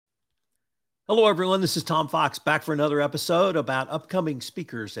Hello, everyone. This is Tom Fox back for another episode about upcoming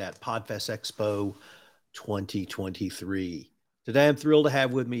speakers at Podfest Expo 2023. Today, I'm thrilled to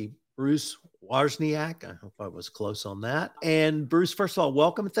have with me Bruce Wozniak. I hope I was close on that. And Bruce, first of all,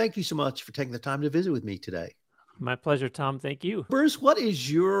 welcome. Thank you so much for taking the time to visit with me today. My pleasure, Tom. Thank you. Bruce, what is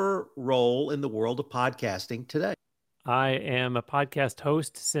your role in the world of podcasting today? I am a podcast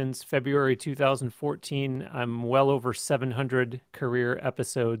host since February 2014. I'm well over 700 career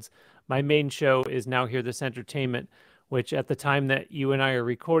episodes. My main show is Now Hear This Entertainment, which at the time that you and I are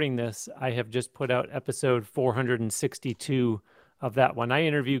recording this, I have just put out episode 462 of that one. I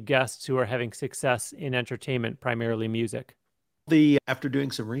interview guests who are having success in entertainment, primarily music. After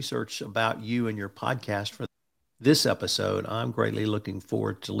doing some research about you and your podcast for this episode, I'm greatly looking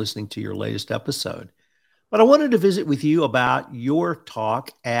forward to listening to your latest episode. But I wanted to visit with you about your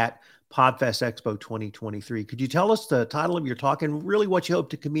talk at Podfest Expo 2023. Could you tell us the title of your talk and really what you hope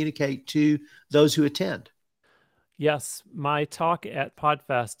to communicate to those who attend? Yes, my talk at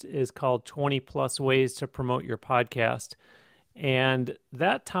Podfest is called 20 Plus Ways to Promote Your Podcast. And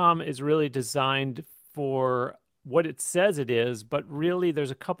that, Tom, is really designed for what it says it is, but really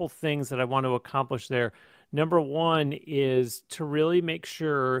there's a couple things that I want to accomplish there. Number one is to really make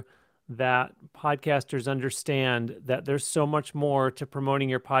sure that podcasters understand that there's so much more to promoting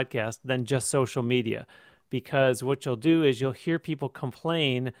your podcast than just social media. Because what you'll do is you'll hear people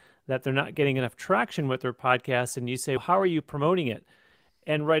complain that they're not getting enough traction with their podcast, and you say, how are you promoting it?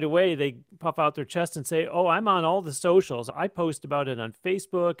 And right away, they puff out their chest and say, oh, I'm on all the socials. I post about it on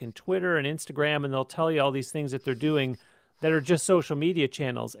Facebook and Twitter and Instagram, and they'll tell you all these things that they're doing that are just social media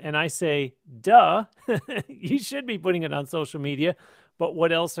channels. And I say, duh, you should be putting it on social media, but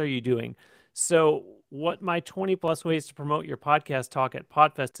what else are you doing? So what my 20 plus ways to promote your podcast talk at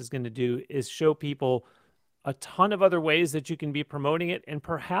Podfest is going to do is show people a ton of other ways that you can be promoting it. And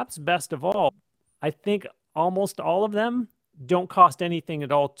perhaps best of all, I think almost all of them don't cost anything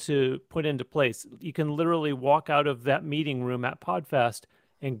at all to put into place. You can literally walk out of that meeting room at Podfest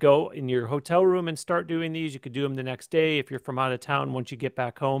and go in your hotel room and start doing these. You could do them the next day if you're from out of town once you get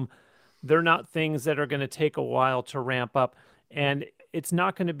back home. They're not things that are going to take a while to ramp up. And it's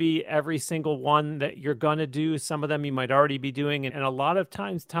not going to be every single one that you're going to do. Some of them you might already be doing. And a lot of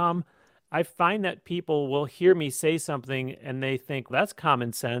times, Tom, I find that people will hear me say something and they think that's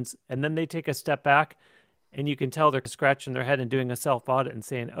common sense. And then they take a step back and you can tell they're scratching their head and doing a self-audit and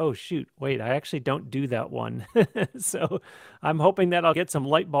saying, oh, shoot, wait, I actually don't do that one. So I'm hoping that I'll get some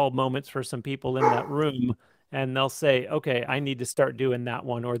light bulb moments for some people in that room and they'll say, okay, I need to start doing that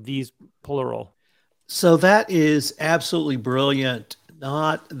one or these plural. So that is absolutely brilliant.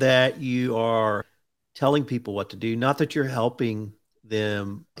 Not that you are telling people what to do, not that you're helping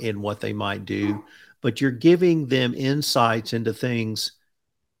them in what they might do, but you're giving them insights into things.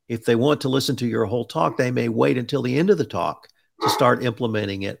 If they want to listen to your whole talk, they may wait until the end of the talk to start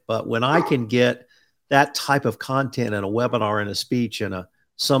implementing it. But when I can get that type of content in a webinar, in a speech, in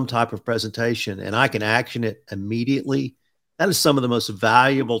some type of presentation, and I can action it immediately, that is some of the most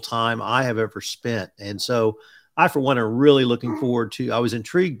valuable time I have ever spent. And so I, for one, am really looking forward to, I was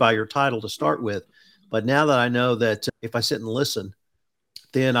intrigued by your title to start with, but now that I know that if I sit and listen,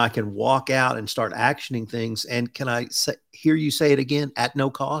 then I can walk out and start actioning things. And can I hear you say it again, at no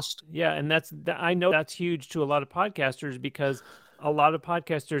cost? Yeah. And I know that's huge to a lot of podcasters because a lot of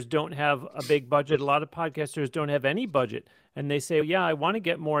podcasters don't have a big budget. A lot of podcasters don't have any budget. And they say, yeah, I want to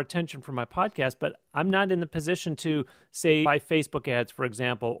get more attention for my podcast, but I'm not in the position to, say, buy Facebook ads, for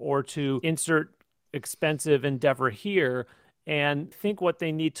example, or to insert expensive endeavor here. And I think what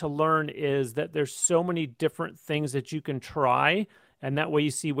they need to learn is that there's so many different things that you can try. And that way you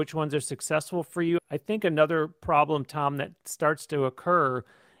see which ones are successful for you. I think another problem, Tom, that starts to occur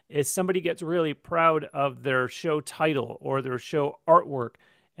is somebody gets really proud of their show title or their show artwork.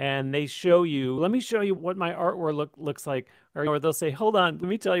 And they show you, let me show you what my artwork looks like. Or they'll say, hold on, let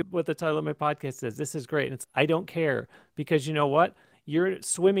me tell you what the title of my podcast is. This is great. And I don't care because you know what? You're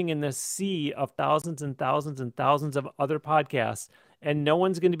swimming in this sea of thousands and thousands and thousands of other podcasts. And no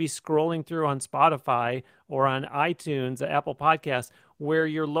one's going to be scrolling through on Spotify or on iTunes, Apple Podcasts, where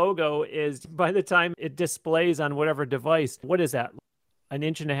your logo is, by the time it displays on whatever device, what is that? 1.5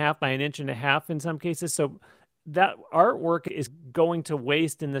 inches by 1.5 inches in some cases. So that artwork is going to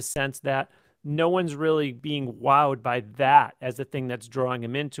waste in the sense that no one's really being wowed by that as the thing that's drawing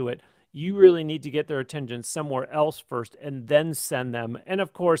them into it. You really need to get their attention somewhere else first and then send them. And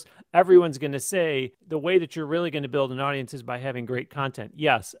of course, everyone's going to say the way that you're really going to build an audience is by having great content.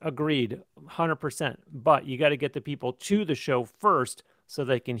 Yes, agreed, 100%. But you got to get the people to the show first so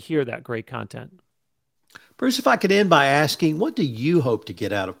they can hear that great content. Bruce, if I could end by asking, what do you hope to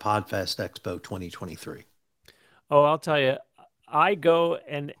get out of Podfest Expo 2023? Oh, I'll tell you, I go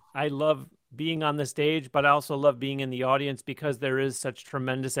and I love being on the stage, but I also love being in the audience because there is such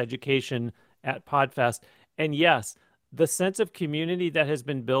tremendous education at Podfest. And yes, the sense of community that has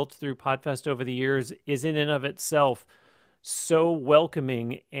been built through Podfest over the years is in and of itself so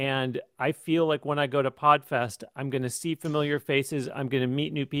welcoming. And I feel like when I go to Podfest, I'm going to see familiar faces. I'm going to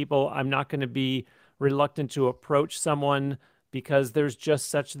meet new people. I'm not going to be reluctant to approach someone because there's just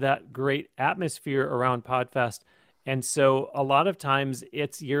such that great atmosphere around Podfest. And so a lot of times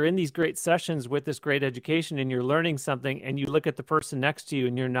it's you're in these great sessions with this great education and you're learning something and you look at the person next to you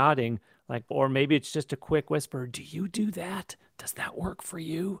and you're nodding like, or maybe it's just a quick whisper, do you do that? Does that work for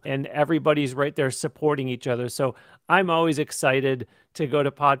you? And everybody's right there supporting each other. So I'm always excited to go to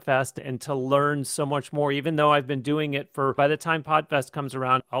Podfest and to learn so much more, even though I've been doing it by the time Podfest comes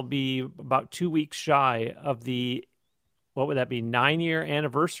around, I'll be about 2 weeks shy of the what would that be, 9-year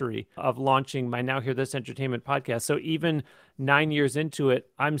anniversary of launching my Now Hear This Entertainment podcast. So even 9 years into it,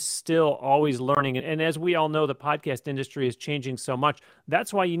 I'm still always learning. And as we all know, the podcast industry is changing so much.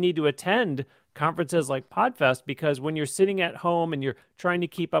 That's why you need to attend conferences like Podfest, because when you're sitting at home and you're trying to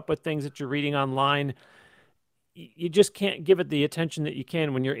keep up with things that you're reading online, you just can't give it the attention that you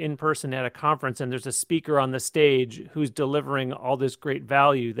can when you're in person at a conference and there's a speaker on the stage who's delivering all this great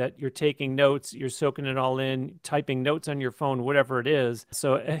value that you're taking notes, you're soaking it all in, typing notes on your phone, whatever it is.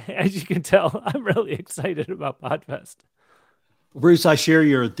 So as you can tell, I'm really excited about Podfest. Bruce, I share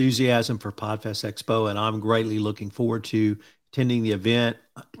your enthusiasm for Podfest Expo, and I'm greatly looking forward to attending the event,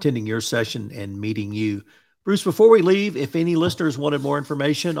 attending your session, and meeting you. Bruce, before we leave, if any listeners wanted more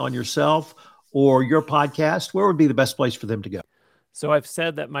information on yourself or your podcast, where would be the best place for them to go? So I've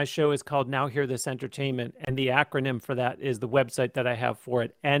said that my show is called Now Hear This Entertainment, and the acronym for that is the website that I have for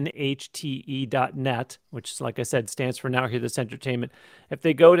it, nhte.net, which, like I said, stands for Now Hear This Entertainment. If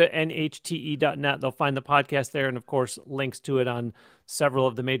they go to nhte.net, they'll find the podcast there, and of course, links to it on several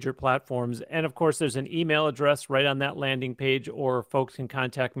of the major platforms. And of course, there's an email address right on that landing page, or folks can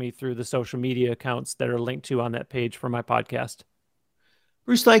contact me through the social media accounts that are linked to on that page for my podcast.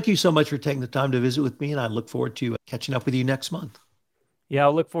 Bruce, thank you so much for taking the time to visit with me, and I look forward to catching up with you next month. Yeah,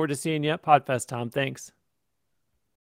 I'll look forward to seeing you at Podfest, Tom. Thanks.